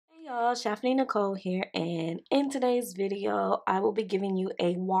Y'all, Shaphanie Nicole here, and in today's video I will be giving you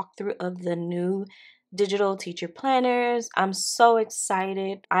a walkthrough of the new digital teacher planners. I'm so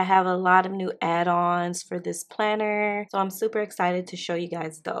excited. I have a lot of new add-ons for this planner, so I'm super excited to show you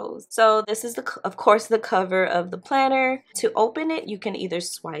guys those. So this is of course the cover of the planner. To open it, you can either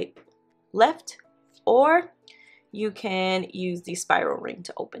swipe left or you can use the spiral ring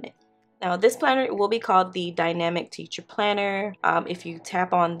to open it. Now this planner will be called the Dynamic Teacher Planner. If you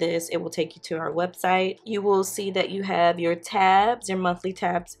tap on this, it will take you to our website. You will see that you have your tabs, your monthly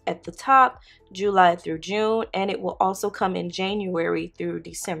tabs at the top, July through June, and it will also come in January through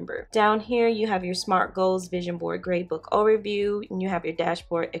December. Down here you have your SMART Goals, Vision Board, Gradebook Overview, and you have your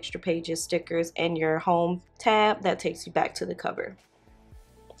dashboard, extra pages, stickers, and your home tab that takes you back to the cover.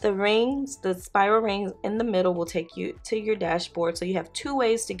 The rings, the spiral rings in the middle will take you to your dashboard. So you have two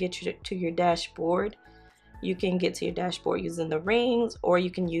ways to get to your dashboard. You can get to your dashboard using the rings, or you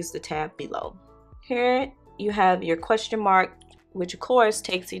can use the tab below. Here you have your question mark, which of course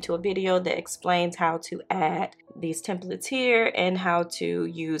takes you to a video that explains how to add these templates here and how to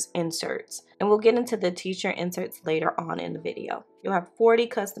use inserts. And we'll get into the teacher inserts later on in the video. You'll have 40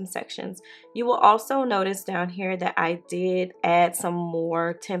 custom sections. You will also notice down here that I did add some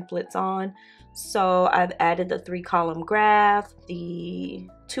more templates on. So I've added the 3-column graph, the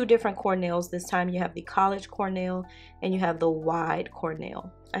 2 different Cornells. This time you have the college Cornell and you have the wide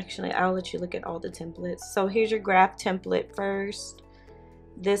Cornell. Actually, I'll let you look at all the templates. So here's your graph template first.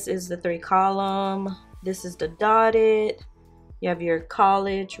 This is the 3-column. This is the dotted. You have your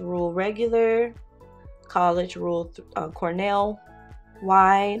college rule regular, college rule Cornell,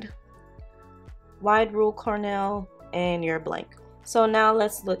 wide rule Cornell, and your blank. So now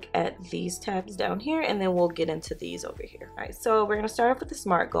let's look at these tabs down here, and then we'll get into these over here. All right, so we're gonna start off with the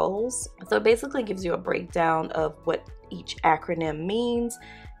SMART goals. So it basically gives you a breakdown of what each acronym means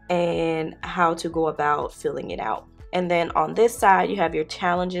and how to go about filling it out. And then on this side, you have your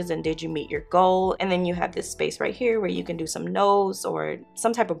challenges and did you meet your goal? And then you have this space right here where you can do some notes or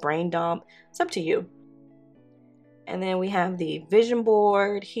some type of brain dump. It's up to you. And then we have the vision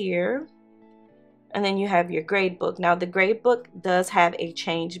board here. And then you have your grade book. Now the grade book does have a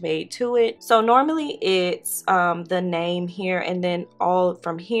change made to it. So normally it's the name here, and then all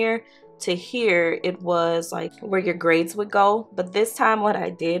from here to here it was like where your grades would go. But this time what I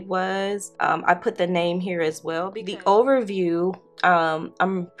did was I put the name here as well. The overview,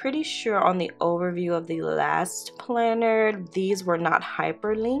 I'm pretty sure on the overview of the last planner these were not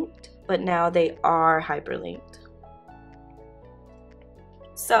hyperlinked, but now they are hyperlinked.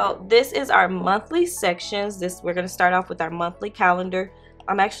 So this is our monthly sections. We're going to start off with our monthly calendar.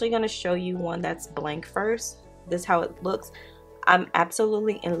 I'm actually going to show you one that's blank first. This is how it looks. I'm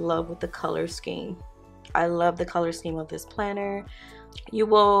absolutely in love with the color scheme. I love the color scheme of this planner. You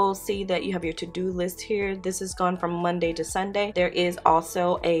will see that you have your to-do list here. This is gone from Monday to Sunday. There is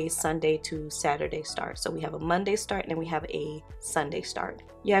also a Sunday to Saturday start. So we have a Monday start and then we have a Sunday start.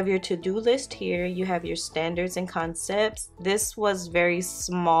 You have your to-do list here. You have your standards and concepts. This was very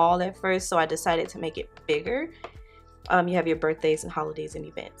small at first, so I decided to make it bigger. You have your birthdays and holidays and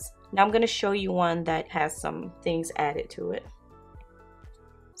events. Now I'm going to show you one that has some things added to it.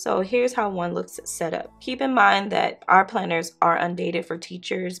 So here's how one looks set up. Keep in mind that our planners are undated for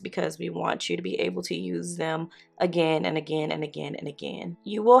teachers because we want you to be able to use them again and again and again and again.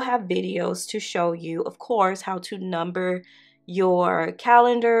 You will have videos to show you, of course, how to number your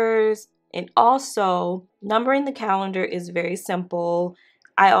calendars, and also numbering the calendar is very simple.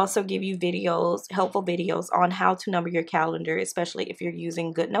 I also give you videos, helpful videos on how to number your calendar, especially if you're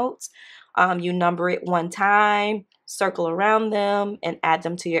using Goodnotes. You number it one time, circle around them, and add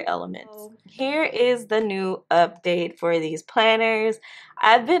them to your elements. Here is the new update for these planners.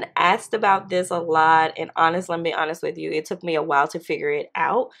 I've been asked about this a lot, and honestly, let me be honest with you, it took me a while to figure it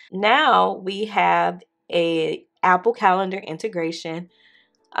out. Now we have a Apple Calendar integration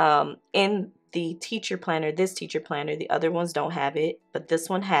in the teacher planner, this teacher planner. The other ones don't have it, but this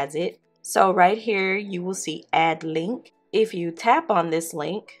one has it. So right here you will see add link. If you tap on this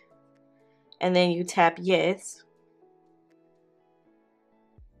link and then you tap yes,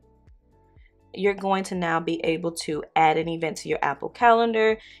 you're going to now be able to add an event to your Apple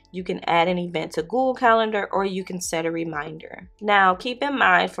Calendar. You can add an event to Google Calendar, or you can set a reminder. Now keep in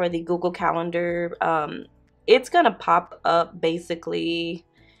mind for the Google Calendar, it's gonna pop up basically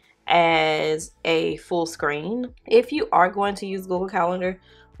as a full screen. If you are going to use Google Calendar,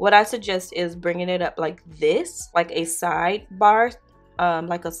 what I suggest is bringing it up like this, like a sidebar,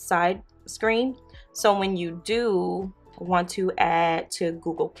 like a side screen. So when you do want to add to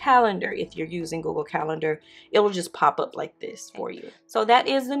Google Calendar. If you're using Google Calendar, it'll just pop up like this for you. So that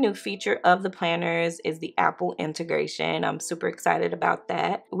is the new feature of the planners, is the Apple integration. I'm super excited about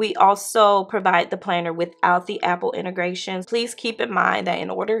that. We also provide the planner without the Apple integration. Please keep in mind that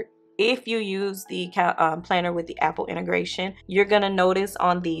if you use the planner with the Apple integration, you're going to notice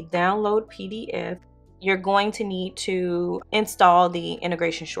on the download PDF, you're going to need to install the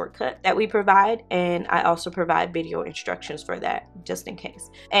integration shortcut that we provide, and I also provide video instructions for that just in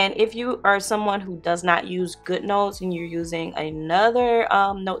case. And if you are someone who does not use Goodnotes and you're using another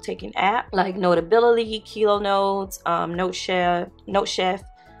note-taking app like Notability, Kilo Notes, NoteChef,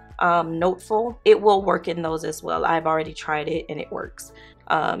 Noteful, it will work in those as well. I've already tried it and it works.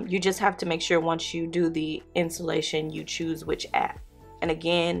 You just have to make sure once you do the installation, you choose which app. And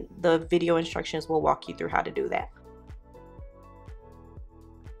again, the video instructions will walk you through how to do that.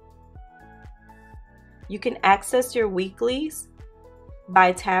 You can access your weeklies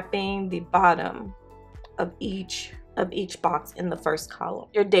by tapping the bottom of each box in the first column.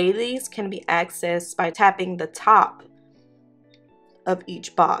 Your dailies can be accessed by tapping the top of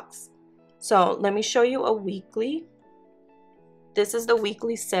each box. So let me show you a weekly. This is the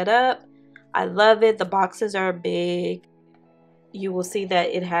weekly setup. I love it. The boxes are big. You will see that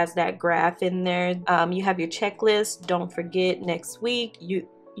it has that graph in there. You have your checklist. Don't forget next week. You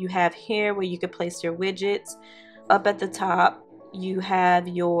have here where you can place your widgets. Up at the top, you have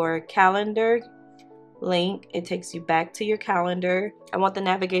your calendar link. It takes you back to your calendar. I want the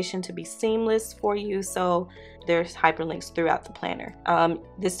navigation to be seamless for you, so there's hyperlinks throughout the planner.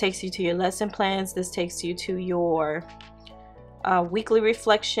 This takes you to your lesson plans. This takes you to your weekly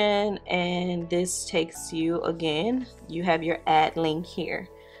reflection, and this takes you, again, you have your add link here.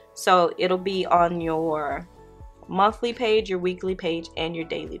 So it'll be on your monthly page, your weekly page, and your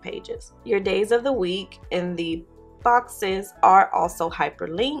daily pages. Your days of the week in the boxes are also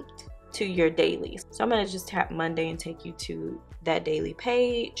hyperlinked to your dailies. So I'm going to just tap Monday and take you to that daily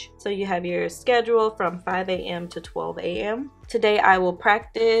page. So you have your schedule from 5 a.m. to 12 a.m. Today I will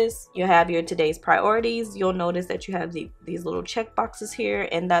practice. You have your today's priorities. You'll notice that you have these little check boxes here,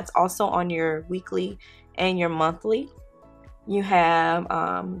 and that's also on your weekly and your monthly. You have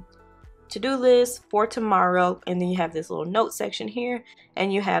to-do list for tomorrow, and then you have this little note section here,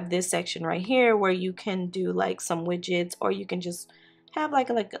 and you have this section right here where you can do like some widgets, or you can just have like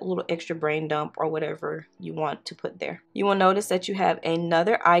a little extra brain dump or whatever you want to put there. You will notice that you have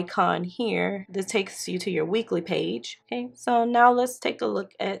another icon here. This takes you to your weekly page. Okay, so now let's take a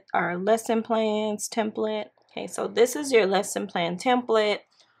look at our lesson plans template. Okay, so this is your lesson plan template.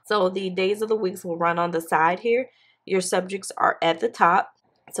 So the days of the weeks will run on the side here. Your subjects are at the top.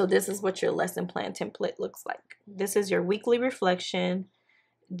 So this is what your lesson plan template looks like. This is your weekly reflection.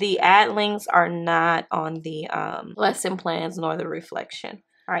 The add links are not on the lesson plans nor the reflection.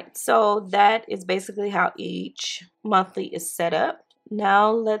 All right, so that is basically how each monthly is set up. Now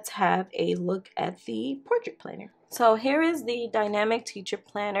let's have a look at the portrait planner. So here is the Dynamic Teacher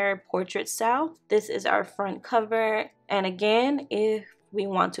Planner portrait style. This is our front cover. And again, if we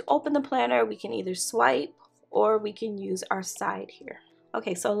want to open the planner, we can either swipe or we can use our side here.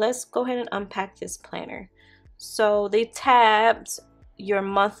 Okay, so let's go ahead and unpack this planner. So the tabs, your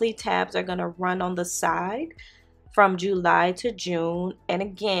monthly tabs are going to run on the side from July to June. And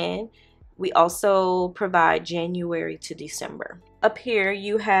again, we also provide January to December. Up here,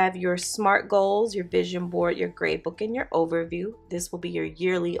 you have your SMART goals, your vision board, your gradebook, and your overview. This will be your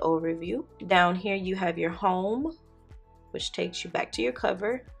yearly overview. Down here, you have your home, which takes you back to your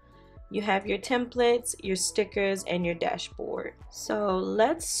cover. You have your templates, your stickers, and your dashboard. So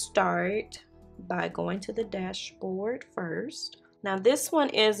let's start by going to the dashboard first. Now this one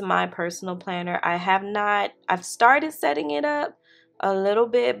is my personal planner. I've started setting it up a little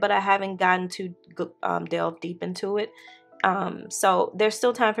bit, but I haven't gotten to delve deep into it. So there's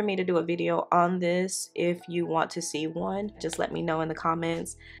still time for me to do a video on this. If you want to see one, just let me know in the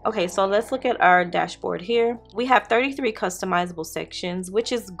comments. Okay, so let's look at our dashboard here. We have 33 customizable sections,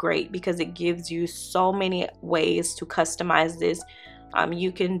 which is great because it gives you so many ways to customize this.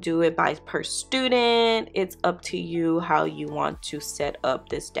 You can do it per student. It's up to you how you want to set up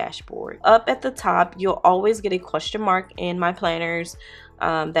this dashboard. Up at the top, you'll always get a question mark in my planners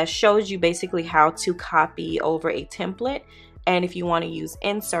that shows you basically how to copy over a template. And if you want to use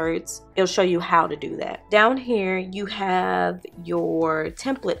inserts, it'll show you how to do that. Down here, you have your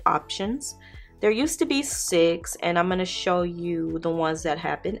template options. There used to be 6, and I'm going to show you the ones that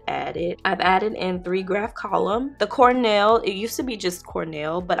have been added. I've added in 3 graph column. The Cornell, it used to be just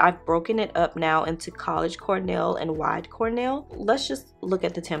Cornell, but I've broken it up now into College Cornell and Wide Cornell. Let's just look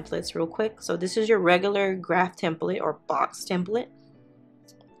at the templates real quick. So this is your regular graph template or box template.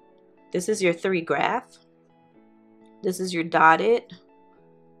 This is your 3 graph. This is your dotted,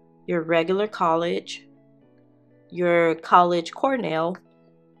 your regular college, your College Cornell,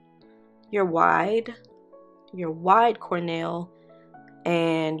 your wide Cornell,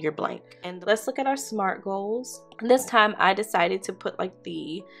 and your blank. And let's look at our SMART goals. This time I decided to put like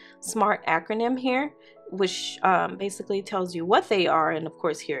the SMART acronym here, which basically tells you what they are, and of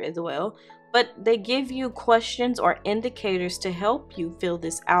course here as well. But they give you questions or indicators to help you fill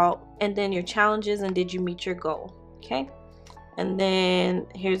this out, and then your challenges and did you meet your goal. Okay. And then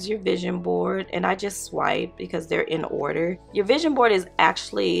here's your vision board, and I just swipe because they're in order. Your vision board is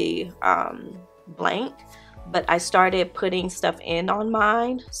actually blank, but I started putting stuff in on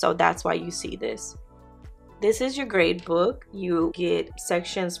mine, so that's why you see this. This is your grade book. You get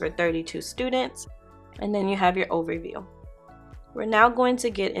sections for 32 students, and then you have your overview. We're now going to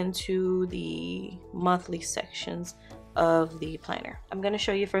get into the monthly sections of the planner. I'm going to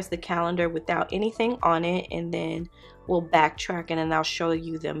show you first the calendar without anything on it, and then we'll backtrack and then I'll show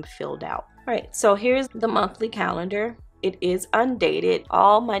you them filled out. All right, so here's the monthly calendar. It is undated.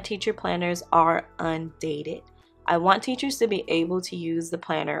 All my teacher planners are undated. I want teachers to be able to use the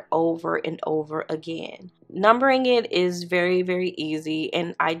planner over and over again. Numbering it is very, very easy,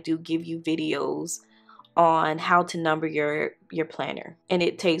 and I do give you videos on how to number your planner, and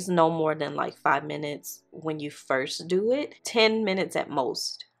it takes no more than like 5 minutes when you first do it, 10 minutes at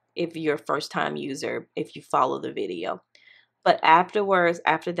most if you're a first-time user, if you follow the video. But afterwards,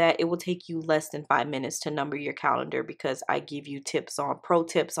 after that, it will take you less than 5 minutes to number your calendar, because I give you pro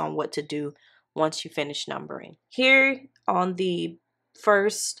tips on what to do once you finish numbering. Here on the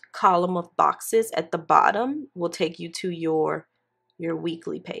first column of boxes at the bottom will take you to your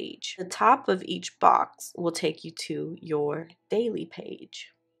weekly page. The top of each box will take you to your daily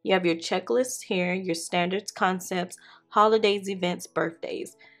page. You have your checklist here, your standards, concepts, holidays, events,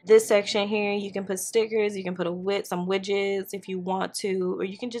 birthdays. This section here, you can put stickers, you can put some widgets if you want to, or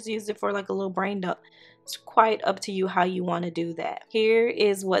you can just use it for like a little brain dump. It's quite up to you how you want to do that. Here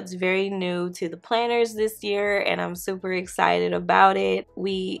is what's very new to the planners this year, and I'm super excited about it.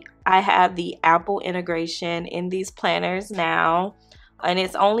 I have the Apple integration in these planners now, and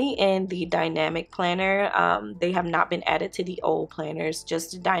it's only in the dynamic planner. They have not been added to the old planners,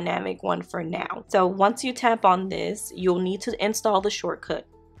 just a dynamic one for now. So once you tap on this, you'll need to install the shortcut,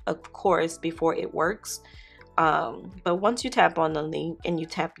 of course, before it works. But once you tap on the link and you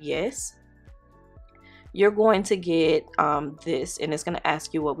tap yes, you're going to get this, and it's going to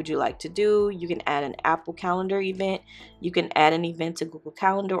ask you what would you like to do. You can add an Apple Calendar event, you can add an event to Google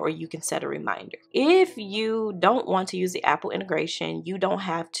Calendar, or you can set a reminder. If you don't want to use the Apple integration, you don't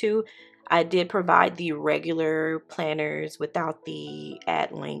have to. I did provide the regular planners without the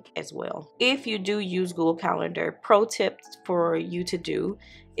add link as well. If you do use Google Calendar, pro tips for you to do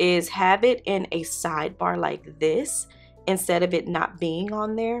is have it in a sidebar like this instead of it not being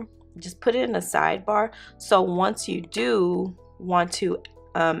on there. Just put it in a sidebar, so once you do want to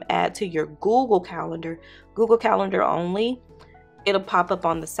add to your Google Calendar only, it'll pop up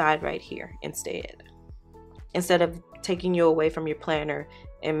on the side right here instead of taking you away from your planner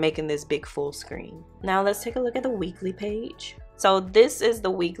and making this big full screen. Now let's take a look at the weekly page. So this is the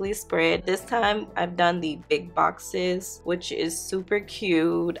weekly spread. This time I've done the big boxes, which is super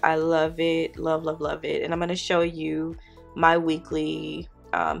cute. I love it, love it, and I'm going to show you my weekly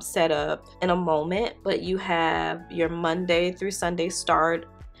setup in a moment. But you have your Monday through Sunday start.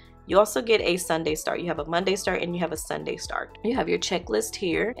 You also get a Sunday start. You have a Monday start and you have a Sunday start. You have your checklist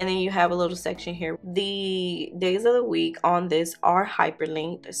here, and then you have a little section here. The days of the week on this are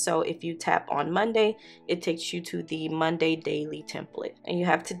hyperlinked, so if you tap on Monday, it takes you to the Monday daily template. And you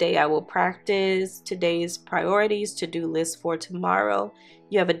have today I will practice, today's priorities, to-do list for tomorrow.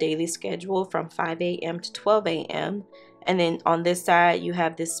 You have a daily schedule from 5 a.m. to 12 a.m. And then on this side you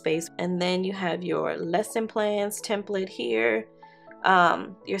have this space, and then you have your lesson plans template here.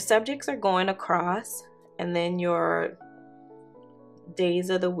 Your subjects are going across, and then your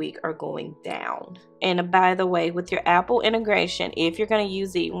days of the week are going down. And by the way, with your Apple integration, if you're going to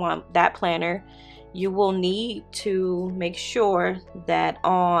use that planner, you will need to make sure that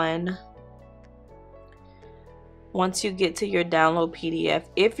once you get to your download PDF,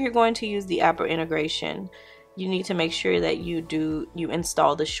 if you're going to use the Apple integration, you need to make sure that you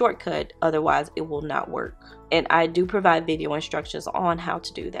install the shortcut, otherwise it will not work. And I do provide video instructions on how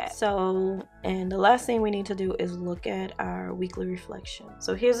to do that. So, and the last thing we need to do is look at our weekly reflection.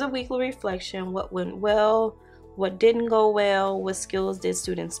 So here's a weekly reflection: what went well, what didn't go well, what skills did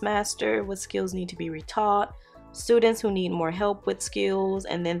students master, what skills need to be retaught, students who need more help with skills,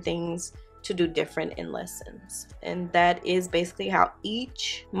 and then things to do different in lessons. And that is basically how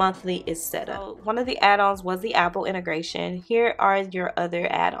each monthly is set up. So one of the add-ons was the Apple integration. Here are your other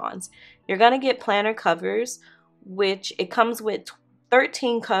add-ons. You're gonna get planner covers, which it comes with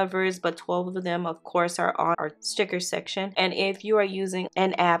 13 covers, but 12 of them of course are on our sticker section. And if you are using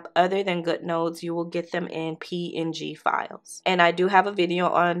an app other than Goodnotes, you will get them in PNG files. And I do have a video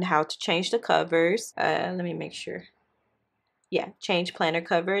on how to change the covers. Let me make sure. Yeah, change planner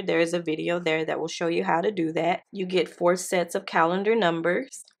cover. There is a video there that will show you how to do that. You get 4 sets of calendar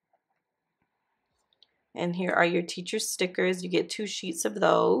numbers. And here are your teacher stickers. You get 2 sheets of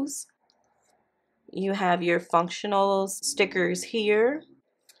those. You have your functional stickers here.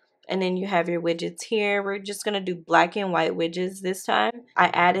 And then you have your widgets here. We're just going to do black and white widgets this time. I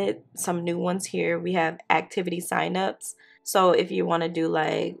added some new ones here. We have activity signups. So if you want to do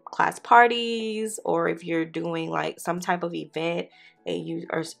like class parties, or if you're doing like some type of event and you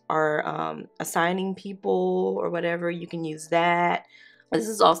are assigning people or whatever, you can use that. This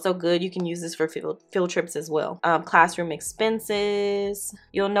is also good. You can use this for field trips as well. Classroom expenses.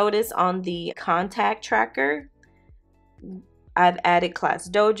 You'll notice on the contact tracker, I've added Class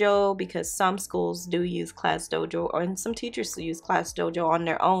Dojo because some schools do use Class Dojo, and some teachers use Class Dojo on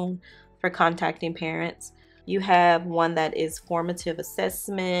their own for contacting parents. You have one that is formative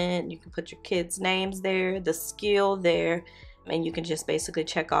assessment. You can put your kids' names there, the skill there, and you can just basically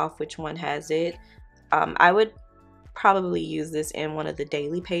check off which one has it. I would probably use this in one of the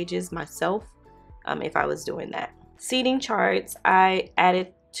daily pages myself if I was doing that. Seating charts. I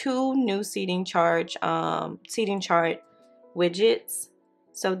added 2 new seating chart widgets.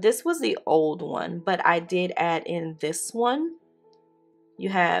 So this was the old one, but I did add in this one. You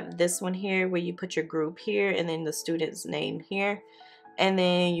have this one here where you put your group here and then the student's name here. And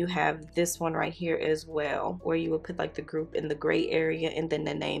then you have this one right here as well, where you would put like the group in the gray area and then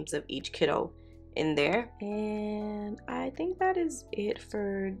the names of each kiddo in there. And I think that is it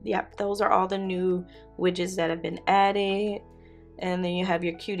for, yeah, those are all the new widgets that have been added. And then you have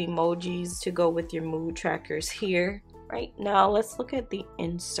your cute emojis to go with your mood trackers here. Right now, let's look at the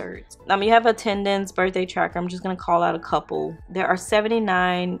inserts. You have attendance, birthday tracker. I'm just gonna call out a couple. There are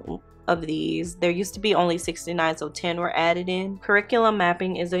 79 of these. There used to be only 69, so 10 were added in. Curriculum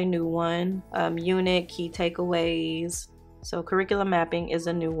mapping is a new one. Unit key takeaways. So curriculum mapping is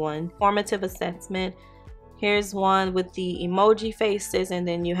a new one. Formative assessment. Here's one with the emoji faces, and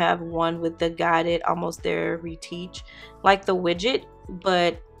then you have one with the guided, almost there, reteach, like the widget,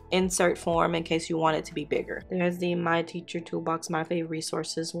 but insert form in case you want it to be bigger. There's the My Teacher Toolbox, My Favorite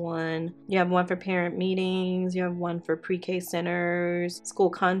Resources one. You have one for parent meetings. You have one for pre-K centers, school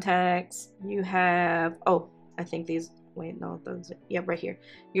contacts. You have, oh, I think these, wait, no, those, yeah, right here.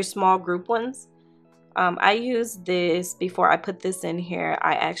 Your small group ones. I used this before I put this in here.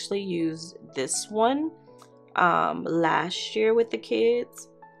 I actually used this one last year with the kids,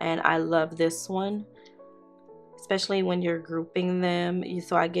 and I love this one, especially when you're grouping them.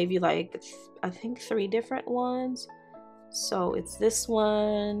 So I gave you like, I think 3 different ones. So it's this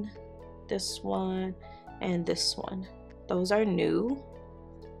one, and this one. Those are new.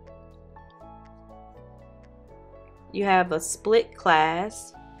 You have a split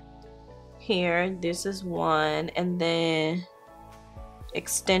class here. This is one, and then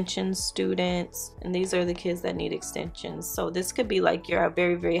extension students, and these are the kids that need extensions. So this could be like your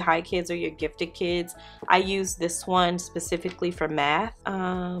very, very high kids or your gifted kids. I use this one specifically for math.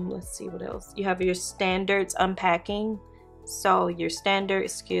 Let's see what else. You have your standards unpacking. So your standard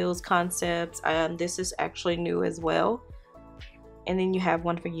skills concepts. This is actually new as well. And then you have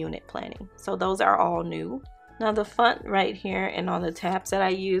one for unit planning. So those are all new. Now the font right here and on the tabs that I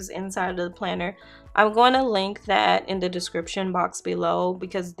use inside of the planner, I'm going to link that in the description box below,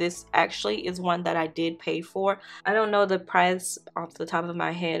 because this actually is one that I did pay for. I don't know the price off the top of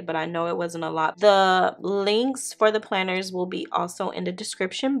my head, but I know it wasn't a lot. The links for the planners will be also in the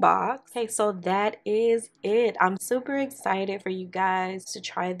description box. Okay, so that is it. I'm super excited for you guys to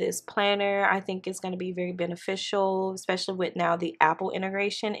try this planner. I think it's going to be very beneficial, especially with now the Apple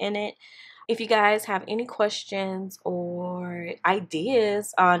integration in it. If you guys have any questions or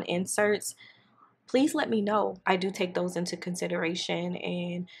ideas on inserts, please let me know. I do take those into consideration,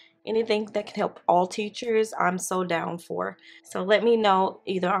 and anything that can help all teachers, I'm so down for. So let me know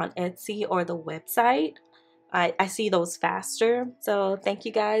either on Etsy or the website. I see those faster. So thank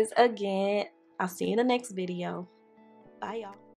you guys again. I'll see you in the next video. Bye, y'all.